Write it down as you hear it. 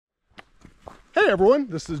Hey everyone,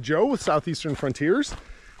 this is Joe with Southeastern Frontiers,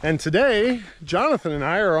 and today Jonathan and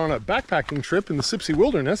I are on a backpacking trip in the Sipsey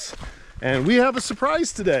Wilderness, and we have a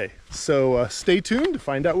surprise today, so stay tuned to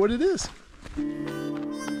find out what it is.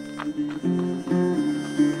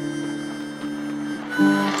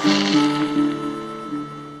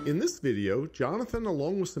 In this video, Jonathan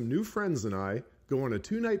along with some new friends and I go on a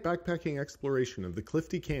 2-night backpacking exploration of the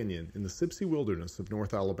Clifty Canyon in the Sipsey Wilderness of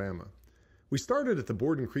North Alabama. We started at the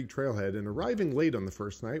Borden Creek trailhead, and arriving late on the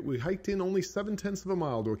first night, we hiked in only 7/10 of a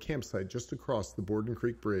mile to a campsite just across the Borden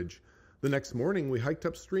Creek Bridge. The next morning, we hiked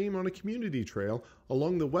upstream on a community trail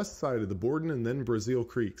along the west side of the Borden and then Braziel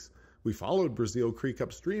Creeks. We followed Braziel Creek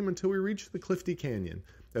upstream until we reached the Clifty Canyon.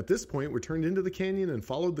 At this point, we turned into the canyon and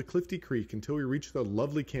followed the Clifty Creek until we reached a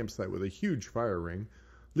lovely campsite with a huge fire ring.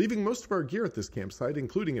 Leaving most of our gear at this campsite,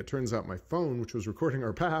 including, it turns out, my phone, which was recording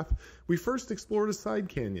our path, we first explored a side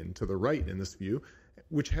canyon to the right in this view,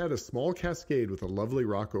 which had a small cascade with a lovely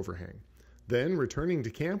rock overhang. Then, returning to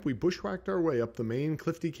camp, we bushwhacked our way up the main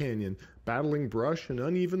Clifty Canyon, battling brush and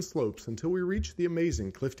uneven slopes until we reached the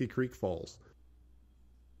amazing Clifty Creek Falls.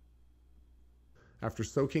 After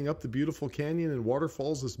soaking up the beautiful canyon and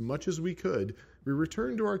waterfalls as much as we could, we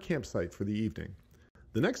returned to our campsite for the evening.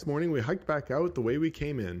 The next morning, we hiked back out the way we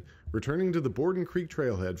came in, returning to the Borden Creek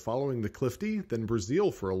trailhead, following the Clifty, then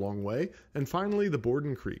Braziel for a long way, and finally the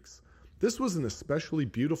Borden Creeks. This was an especially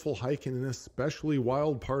beautiful hike in an especially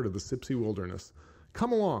wild part of the Sipsey Wilderness.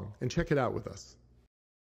 Come along and check it out with us.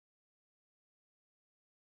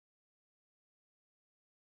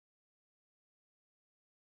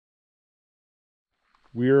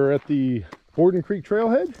 We are at the Borden Creek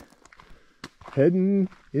trailhead, heading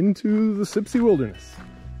into the Sipsey Wilderness.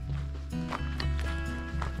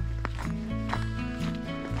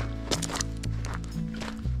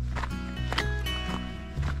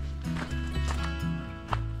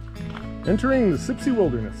 Entering the Sipsey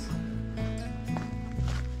Wilderness.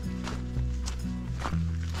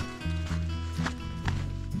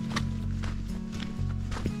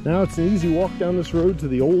 Now it's an easy walk down this road to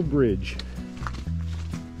the old bridge.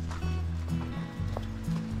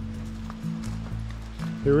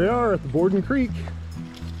 Here we are at the Borden Creek,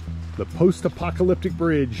 the post-apocalyptic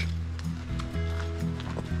bridge.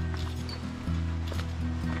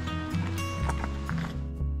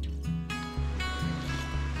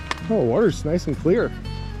 Oh, the water's nice and clear.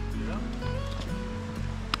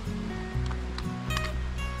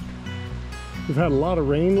 We've had a lot of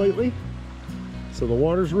rain lately, so the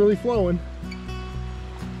water's really flowing.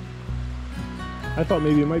 I thought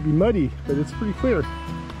maybe it might be muddy, but it's pretty clear.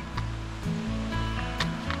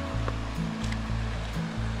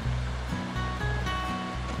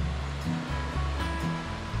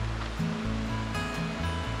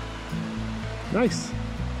 Nice.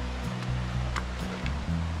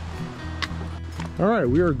 All right,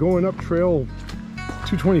 we are going up trail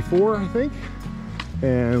 224, I think,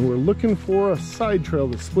 and we're looking for a side trail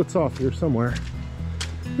that splits off here somewhere.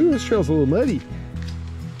 Ooh, this trail's a little muddy.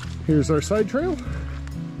 Here's our side trail.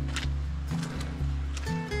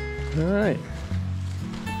 All right.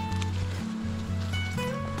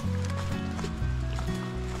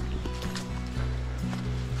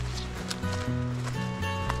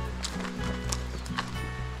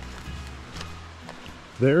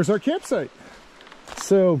 There's our campsite.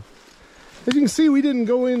 So, as you can see, we didn't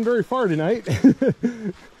go in very far tonight.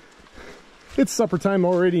 It's supper time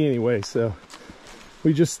already anyway, so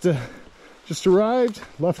we just arrived,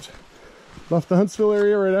 left the Huntsville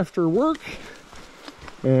area right after work,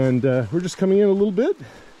 and we're just coming in a little bit.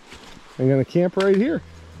 I'm gonna camp right here.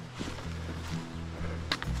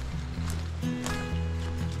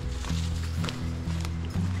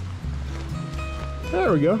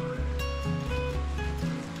 There we go.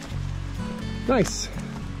 Nice.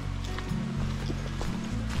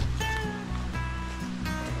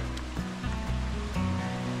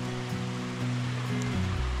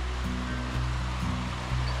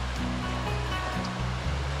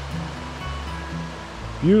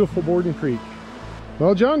 Beautiful Borden Creek.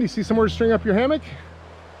 Well, John, do you see somewhere to string up your hammock?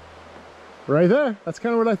 Right there. That's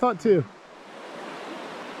kind of what I thought too.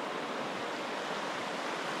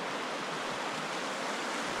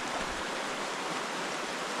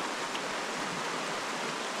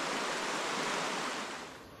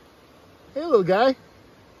 Hey, little guy.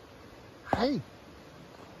 Hi.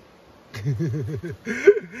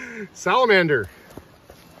 Salamander.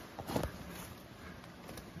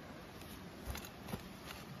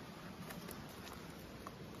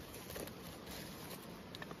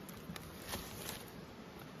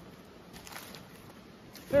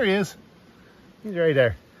 There he is. He's right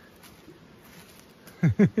there.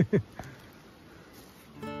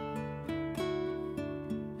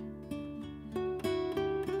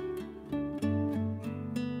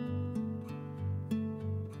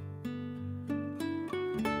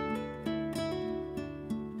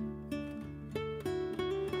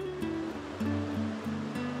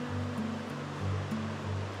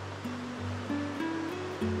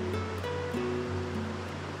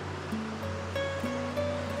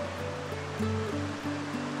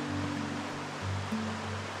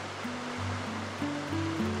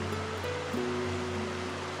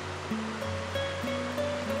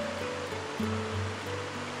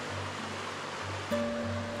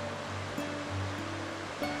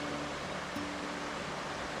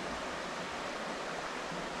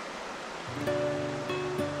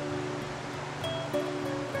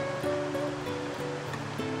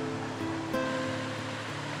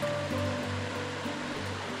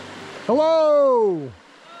 Hello!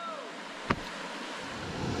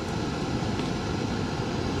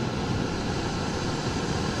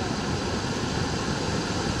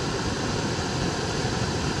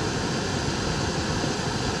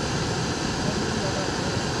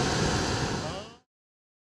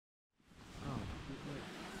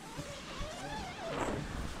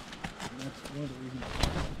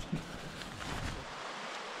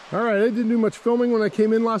 All right, I didn't do much filming when I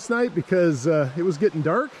came in last night because it was getting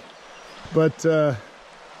dark, but it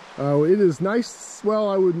is nice.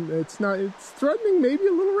 Well, it's threatening maybe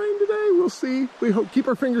a little rain today. We'll see. We hope, keep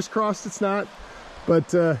our fingers crossed it's not.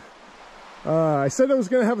 But I said I was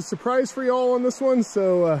going to have a surprise for y'all on this one,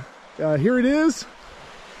 so here it is.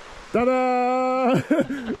 Ta-da!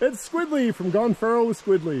 It's Squidly from Gone Feral with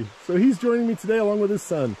Squidly. So he's joining me today along with his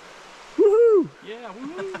son. Woohoo! Yeah,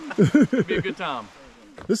 woohoo! It'll be a good time.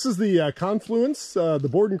 This is the confluence. The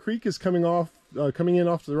Borden Creek is coming in off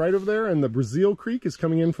to the right over there, and the Braziel Creek is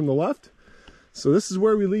coming in from the left. So this is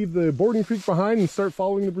where we leave the Borden Creek behind and start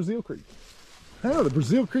following the Braziel Creek. Oh, the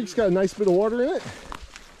Braziel Creek's got a nice bit of water in it.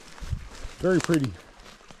 Very pretty.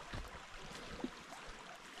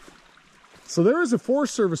 So there is a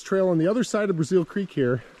Forest Service trail on the other side of Braziel Creek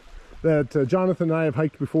here that Jonathan and I have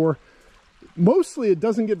hiked before. Mostly it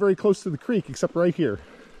doesn't get very close to the creek except right here.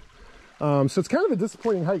 So it's kind of a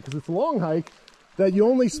disappointing hike because it's a long hike that you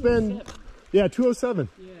only spend, yeah, 207.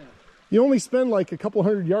 Yeah. You only spend like a couple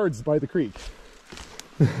hundred yards by the creek.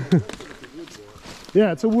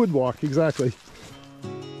 Yeah, it's a wood walk, exactly.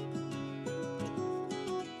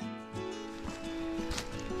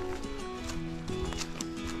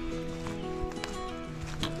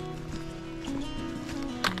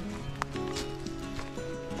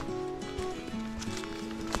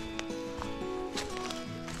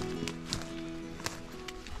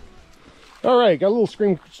 All right, got a little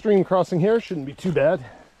stream crossing here. Shouldn't be too bad.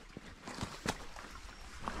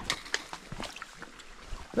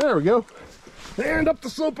 There we go. And up the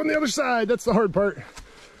slope on the other side. That's the hard part.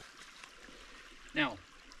 Now,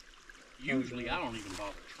 usually I don't even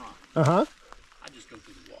bother trying. Uh-huh. I just go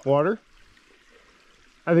through the water. Water?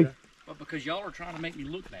 I think. But because y'all are trying to make me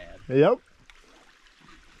look bad. Yep.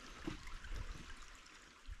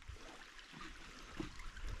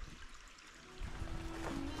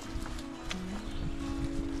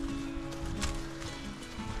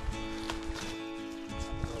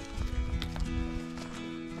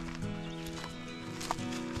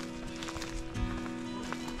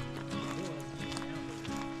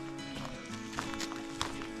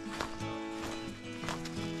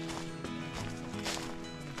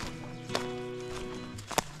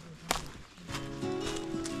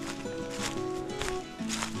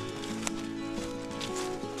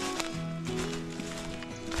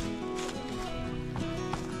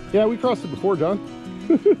 Yeah, we crossed it before, John.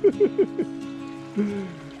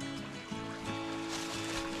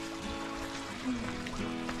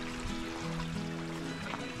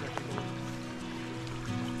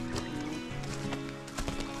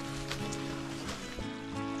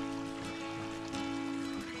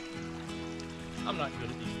 I'm not good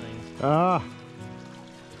at these things. Ah.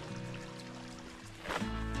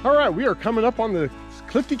 All right, we are coming up on the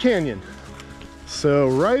Clifty Canyon. So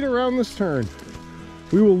right around this turn,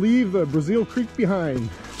 we will leave the Braziel Creek behind.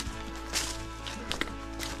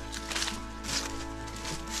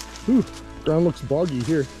 Ooh, ground looks boggy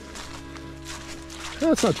here.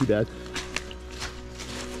 That's not too bad.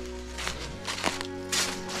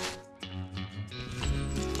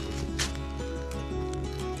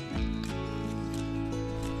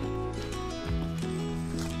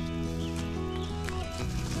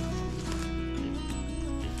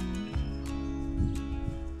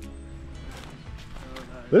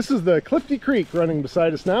 This is the Clifty Creek running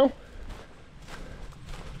beside us now.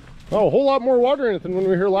 Oh, a whole lot more water in it than when we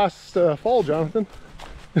were here last fall, Jonathan.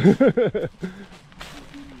 I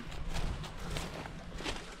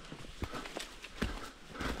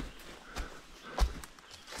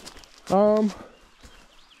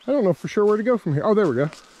don't know for sure where to go from here. Oh, there we go.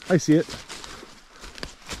 I see it.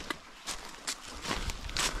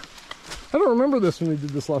 I don't remember this when we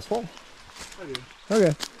did this last fall. I do.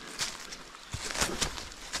 Okay.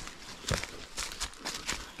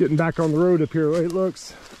 Getting back on the road up here, the way it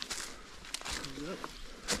looks. Yep.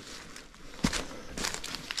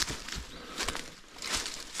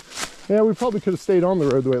 Yeah, we probably could have stayed on the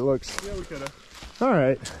road the way it looks. Yeah, we could have. All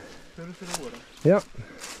right. Could have, would have. Yep.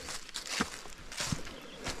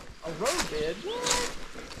 A road bed? What?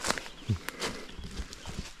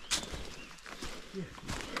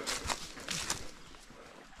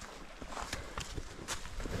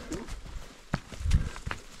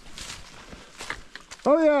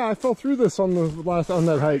 Oh yeah, I fell through this on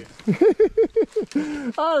that hike.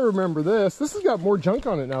 I remember this. This has got more junk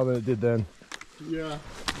on it now than it did then. Yeah.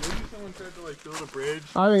 Maybe someone tried to like build a bridge.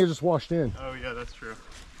 I think it just washed in. Oh yeah, that's true.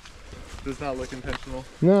 Does not look intentional.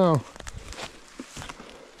 No.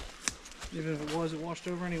 Even if it was, it washed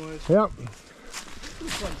over anyways. Yep.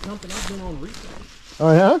 Looks like something I've been on recently.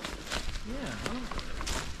 Oh yeah? Yeah, I don't.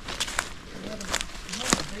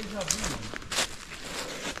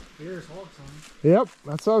 Here's hog sign. Yep,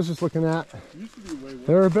 that's what I was just looking at. It used to be way worse.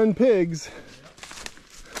 There have been pigs.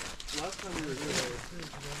 Last time we were here,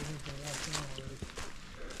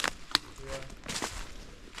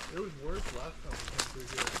 it was worse last time we came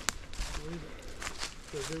through here. Believe it.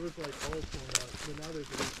 Because it was like all torn out. But now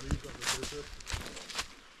there's like leaves on the surface.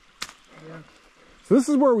 Yeah. So this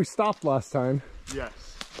is where we stopped last time. Yes.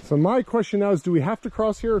 So my question now is, do we have to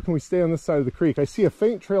cross here or can we stay on this side of the creek? I see a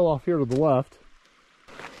faint trail off here to the left.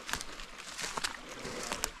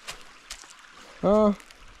 I'm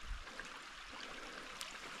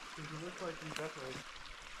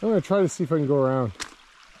going to try to see if I can go around.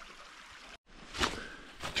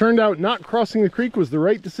 Turned out not crossing the creek was the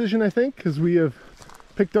right decision, I think, because we have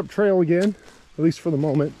picked up trail again, at least for the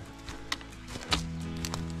moment.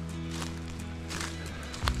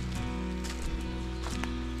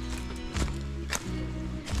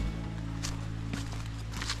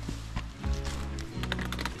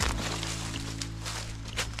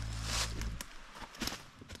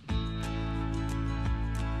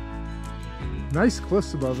 Nice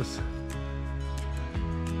cliffs above us.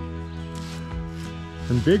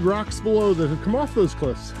 And big rocks below that have come off those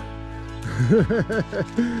cliffs.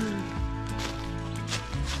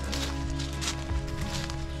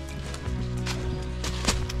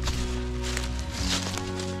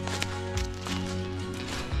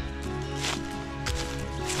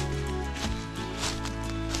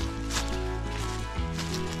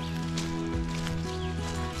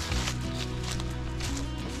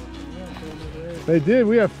 They did.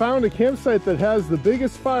 We have found a campsite that has the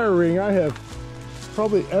biggest fire ring I have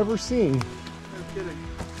probably ever seen. No kidding.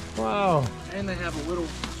 Wow. And they have a little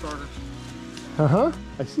starter. Uh-huh.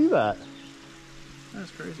 I see that.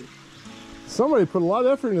 That's crazy. Somebody put a lot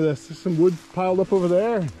of effort into this. There's some wood piled up over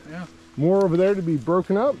there. Yeah. More over there to be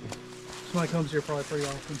broken up. Somebody comes here probably pretty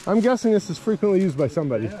often. I'm guessing this is frequently used by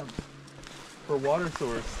somebody. Yeah. For water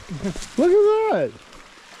source. Look at that.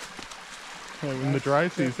 In the dry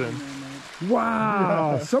season.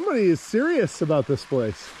 Wow. Yeah. Somebody is serious about this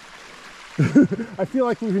place. I feel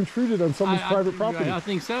like we've intruded on someone's private property. I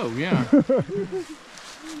think so, yeah.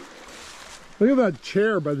 Look at that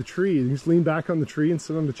chair by the tree. You just lean back on the tree and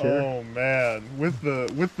sit on the chair. Oh man, with the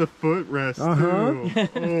footrest too.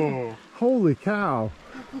 Oh. Holy cow.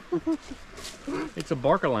 It's a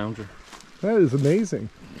Barker lounger. That is amazing.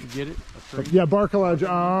 You get it? Yeah, Barker Lounge.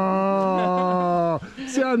 Oh,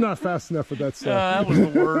 see, I'm not fast enough with that stuff. That was the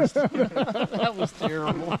worst. That was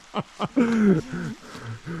terrible.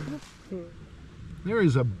 There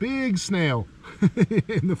is a big snail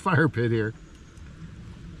in the fire pit here.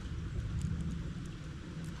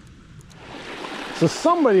 So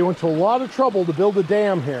somebody went to a lot of trouble to build a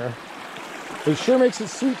dam here. It sure makes it a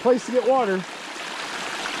sweet place to get water.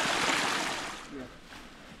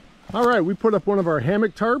 All right, we put up one of our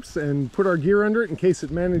hammock tarps and put our gear under it in case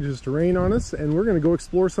it manages to rain on us, and we're going to go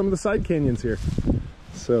explore some of the side canyons here.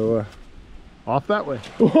 So, off that way.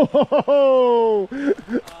 Whoa! I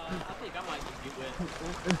think I might just get wet.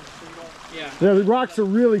 Yeah, the rocks are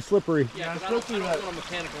really slippery. Yeah, I don't want a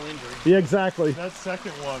mechanical injury. Yeah, exactly. That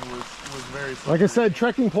second one was very slippery. Like I said,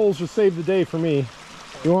 trekking poles just saved the day for me.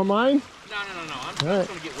 You want mine? No. I'm just going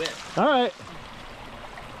to get wet. All right.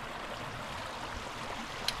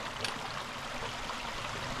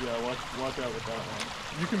 Yeah, watch out with that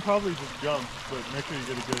one. You can probably just jump, but make sure you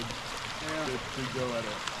get a good go at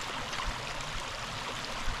it.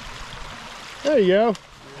 There you go.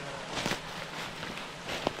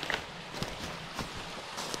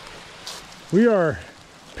 We are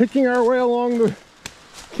picking our way along the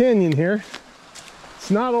canyon here. It's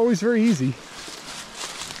not always very easy.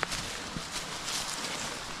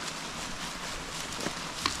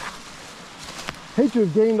 Hate to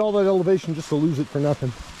have gained all that elevation just to lose it for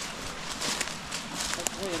nothing.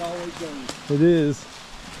 That's the way it always goes. It is.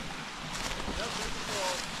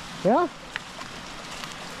 Yeah?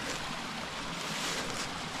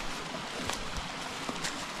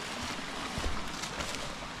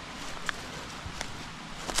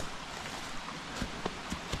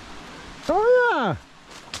 Oh yeah!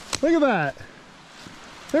 Look at that!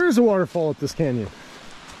 There is a waterfall at this canyon.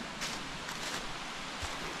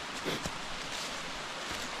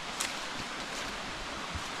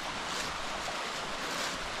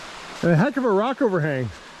 And a heck of a rock overhang.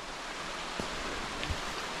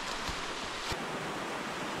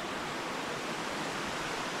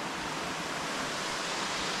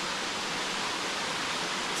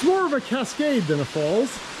 It's more of a cascade than a falls.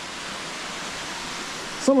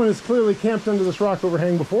 Someone has clearly camped under this rock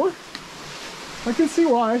overhang before. I can see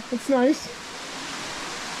why. It's nice.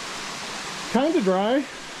 Kind of dry.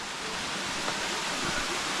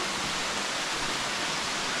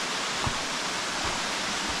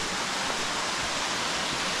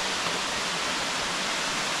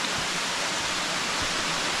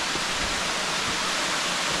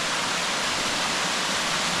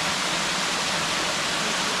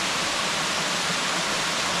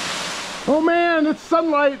 Oh man, it's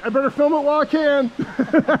sunlight. I better film it while I can.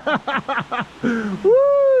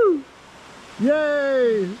 Woo!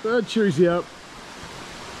 Yay! That cheers you up.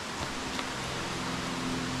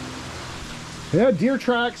 Yeah, deer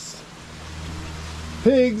tracks,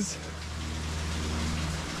 pigs.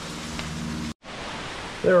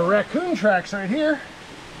 There are raccoon tracks right here.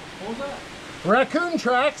 What was that? Raccoon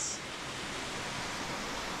tracks.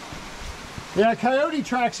 Yeah, coyote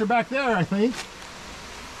tracks are back there, I think.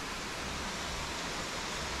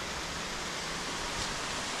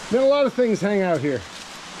 Then a lot of things hang out here.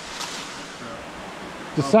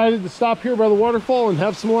 Decided to stop here by the waterfall and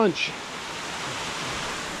have some lunch.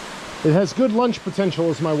 It has good lunch potential,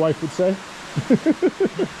 as my wife would say.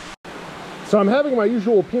 So I'm having my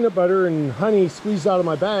usual peanut butter and honey squeezed out of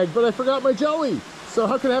my bag, but I forgot my jelly. So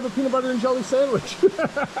how can I have a peanut butter and jelly sandwich?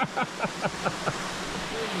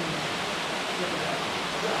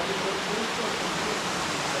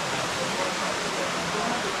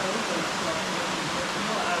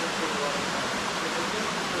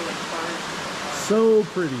 So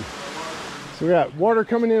pretty. So we got water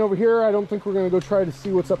coming in over here. I don't think we're going to go try to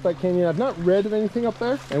see what's up that canyon. I've not read of anything up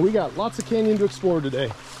there, and we got lots of canyon to explore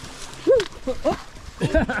today.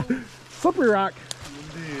 Slippery rock.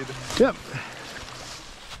 Indeed. Yep.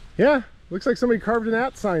 Yeah, looks like somebody carved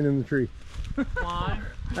an @ sign in the tree. Why?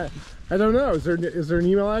 I don't know. Is there an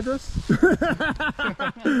email address?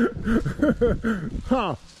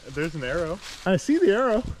 Huh. There's an arrow. I see the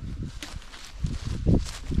arrow.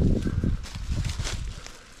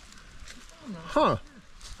 Huh.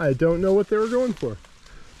 I don't know what they were going for.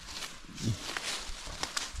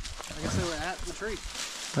 I guess they were at the tree.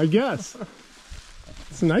 I guess.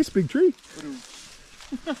 It's a nice big tree.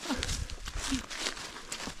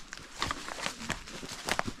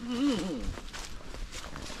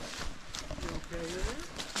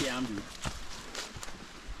 Yeah, I'm good.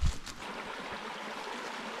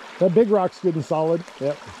 That big rock's good and solid.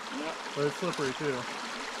 Yep. But it's slippery too.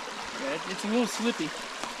 Yeah, it's a little slippy.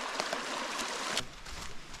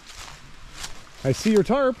 I see your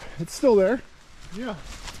tarp. It's still there. Yeah.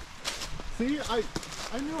 See, I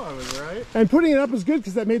knew I was right. And putting it up is good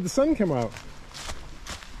because that made the sun come out.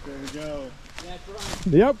 There we go. That's right.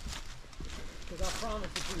 Yep. Because I promise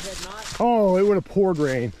if we had not, Oh, it would have poured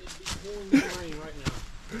rain. it'd be pouring down rain right now.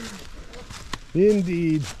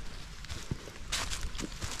 Indeed.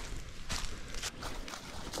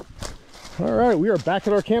 All right, we are back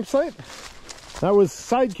at our campsite. That was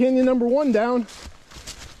side canyon number 1 down.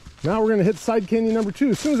 Now we're gonna hit side canyon number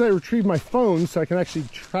 2 as soon as I retrieve my phone so I can actually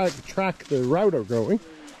track the route I'm going.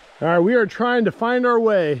 All right, we are trying to find our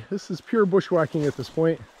way. This is pure bushwhacking at this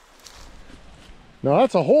point. Now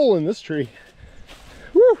that's a hole in this tree.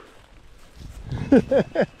 Woo!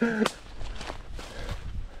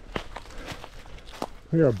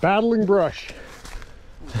 We are battling brush.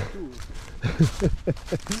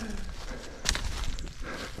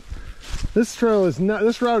 This trail is not.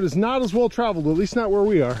 This route is not as well traveled, at least not where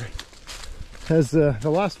we are, as the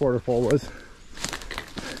last waterfall was.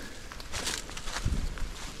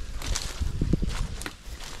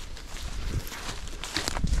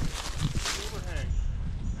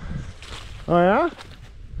 Oh yeah?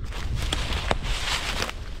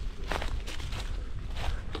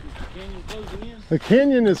 Canyon closing in. The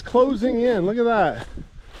canyon is closing in. Look at that.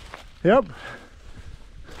 Yep.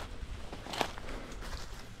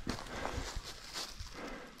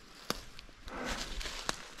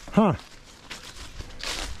 Huh.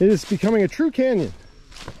 It is becoming a true canyon.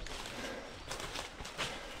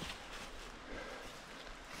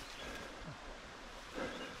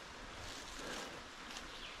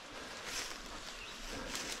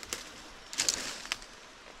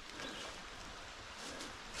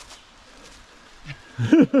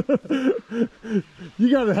 You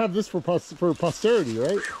got to have this for posterity,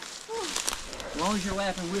 right? As long as you're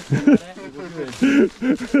laughing with me, not at me, we're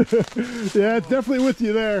good. Yeah, it's definitely with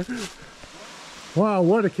you there. Wow,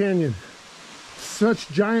 what a canyon. Such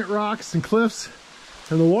giant rocks and cliffs,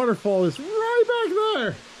 and the waterfall is right back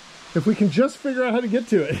there. If we can just figure out how to get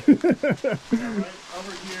to it. Yeah, right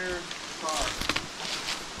over here.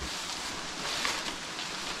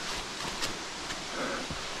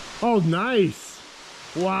 Oh, nice.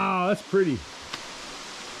 Wow, that's pretty.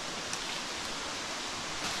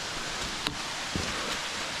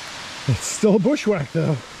 It's still a bushwhack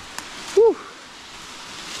though. Whew.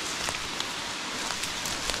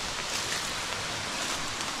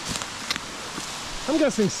 I'm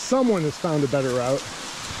guessing someone has found a better route.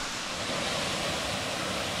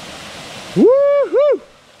 Woo-hoo!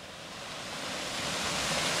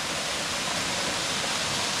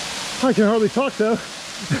 I can hardly talk though.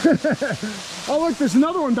 Oh look, there's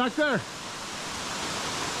another one back there.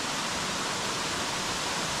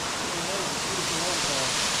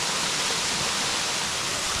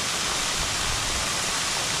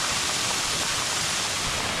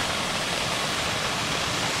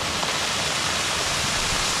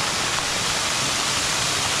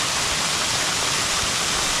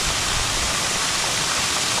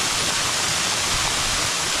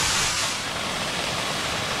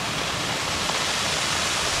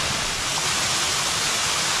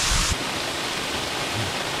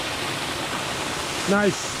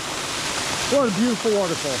 Nice. What a beautiful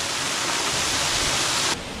waterfall.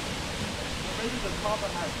 Maybe the top of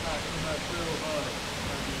that pack from that trail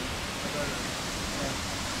might be better.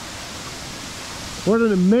 What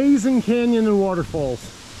an amazing canyon and waterfalls.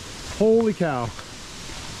 Holy cow.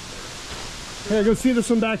 Hey, go see this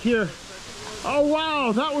one back here. Oh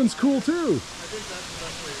wow, that one's cool too. I think that's the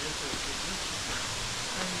best way to get to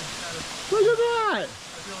it. Look at that. I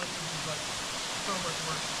feel like this is like so much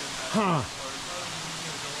work to get that. Huh.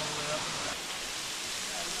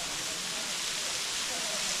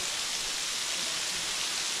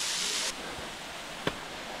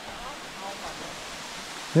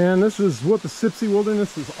 Man, this is what the Sipsey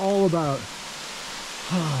Wilderness is all about.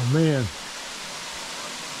 Oh man.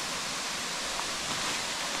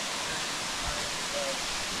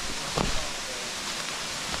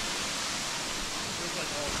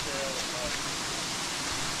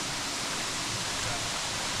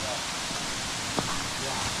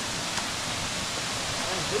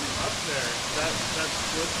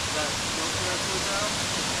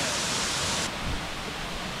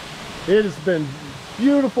 It has been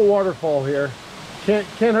beautiful waterfall here. Can't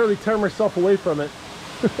hardly tear myself away from it.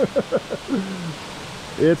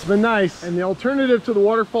 It's been nice. And the alternative to the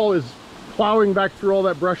waterfall is plowing back through all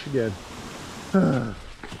that brush again. But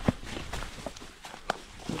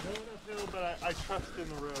I trust in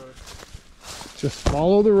the road. Just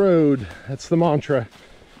follow the road. That's the mantra.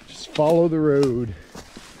 Just follow the road.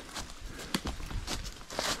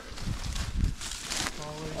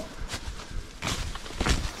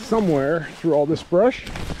 Somewhere through all this brush,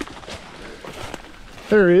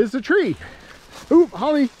 there is a tree. Ooh,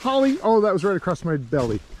 holly, holly. Oh, that was right across my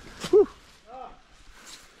belly. Whew. Ah.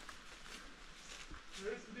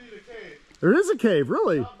 There is indeed a cave. There is a cave,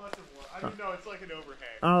 really? Not much of one. I mean, no, it's like an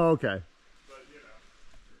overhang. Oh, okay. But,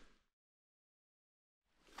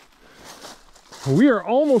 you know. We are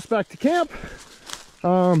almost back to camp.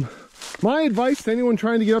 My advice to anyone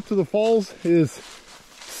trying to get up to the falls is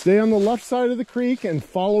stay on the left side of the creek and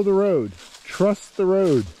follow the road. Trust the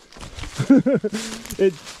road.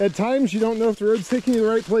 At times you don't know if the road's taking you the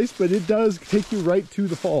right place, but it does take you right to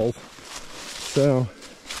the falls. So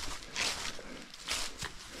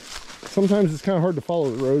sometimes it's kind of hard to follow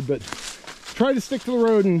the road, but try to stick to the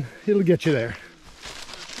road and it'll get you there.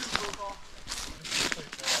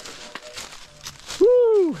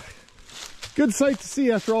 Woo! Good sight to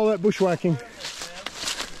see after all that bushwhacking.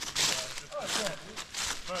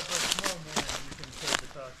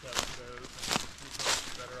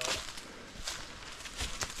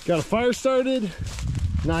 Got a fire started.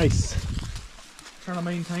 Nice. Trying to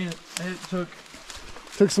maintain it. It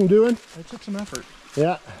took some doing. It took some effort.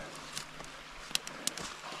 Yeah.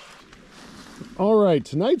 All right,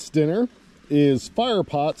 tonight's dinner is Fire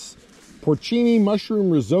Pot's porcini mushroom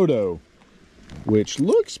risotto, which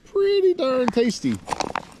looks pretty darn tasty.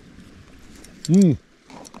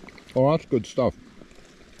 Oh, that's good stuff.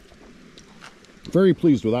 Very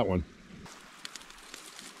pleased with that one.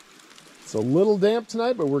 It's a little damp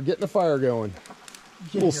tonight, but we're getting a fire going.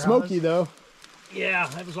 A little smoky though. Yeah,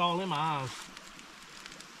 that was all in my eyes.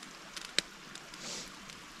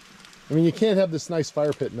 I mean, you can't have this nice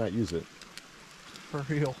fire pit and not use it. For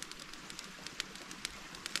real.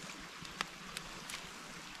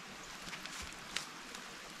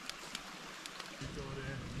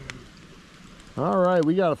 All right,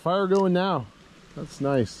 we got a fire going now. That's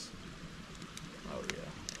nice. Oh yeah.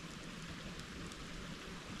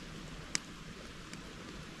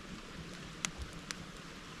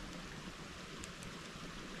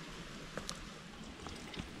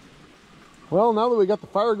 Well, now that we got the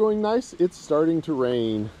fire going nice, it's starting to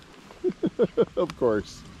rain. Of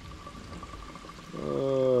course.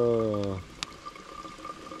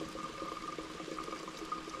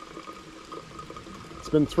 It's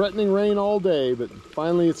been threatening rain all day, but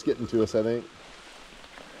finally it's getting to us, I think.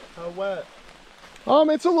 How wet?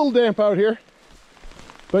 It's a little damp out here,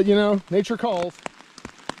 but you know, nature calls.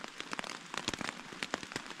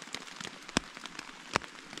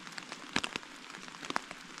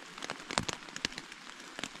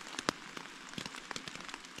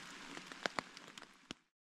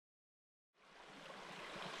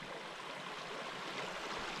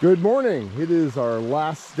 Good morning. It is our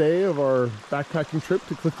last day of our backpacking trip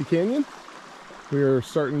to Clifty Canyon. We are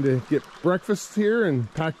starting to get breakfast here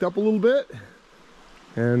and packed up a little bit.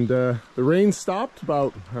 And the rain stopped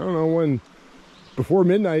about, I don't know when, before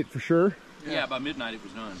midnight for sure. Yeah, by midnight it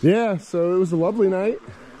was done. Yeah, so it was a lovely night.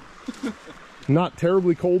 Not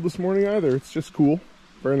terribly cold this morning either. It's just cool.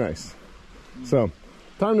 Very nice. So,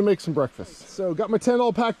 time to make some breakfast. So, got my tent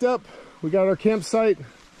all packed up. We got our campsite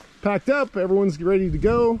packed up. Everyone's ready to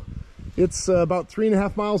go. It's about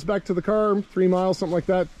 3.5 miles back to the car, 3 miles, something like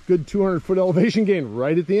that. Good 200-foot elevation gain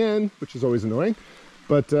right at the end, which is always annoying.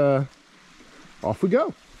 But off we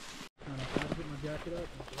go. I have to get my jacket up.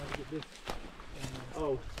 I have to get this.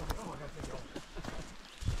 Oh,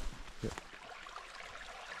 yeah.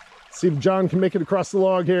 See if John can make it across the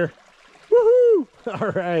log here. Woohoo!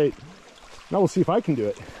 All right. Now we'll see if I can do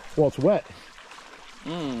it while it's wet.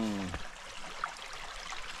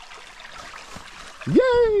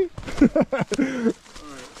 Yay! Alright,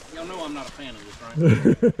 y'all know I'm not a fan of this,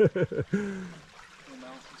 right?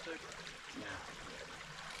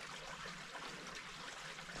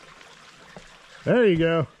 There you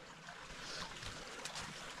go.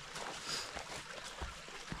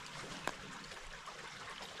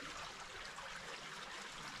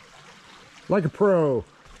 Like a pro.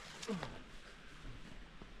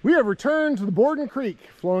 We have returned to the Borden Creek,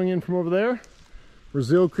 flowing in from over there.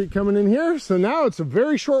 Braziel Creek coming in here. So now it's a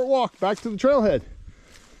very short walk back to the trailhead.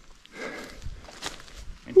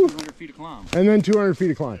 And 200 feet of climb. And then 200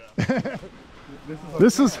 feet of climb. Yeah.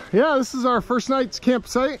 This is our first night's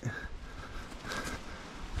campsite.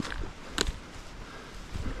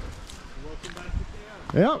 Welcome back to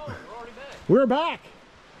camp. Yep. We're already back. We're back.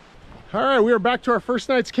 All right, we are back to our first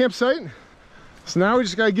night's campsite. So now we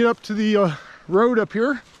just got to get up to the road up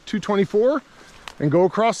here, 224, and go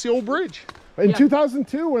across the old bridge. In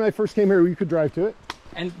 2002, when I first came here, you could drive to it.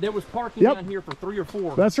 And there was parking down here for 3 or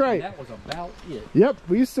 4. That's right. And that was about it. Yep,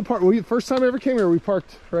 we used to park. First time I ever came here, we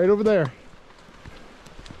parked right over there.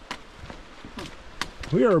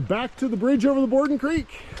 We are back to the bridge over the Borden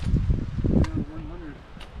Creek.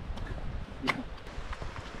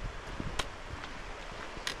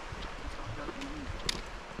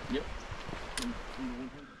 Yep.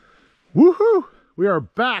 Woohoo! We are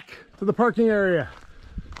back to the parking area.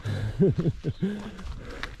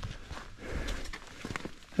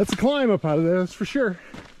 That's a climb up out of there, that's for sure.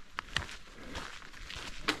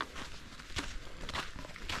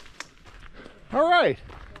 All right,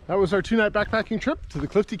 that was our 2-night backpacking trip to the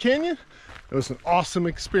Clifty Canyon. It was an awesome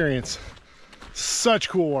experience. Such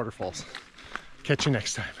cool waterfalls. Catch you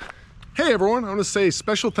next time. Hey everyone, I want to say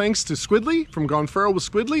special thanks to Squidly from Gone Feral with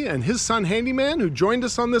Squidly and his son Handyman who joined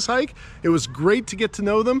us on this hike. It was great to get to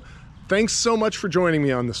know them. Thanks so much for joining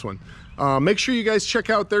me on this one. Make sure you guys check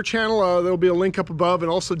out their channel. There'll be a link up above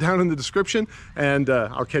and also down in the description. And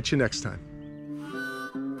I'll catch you next time.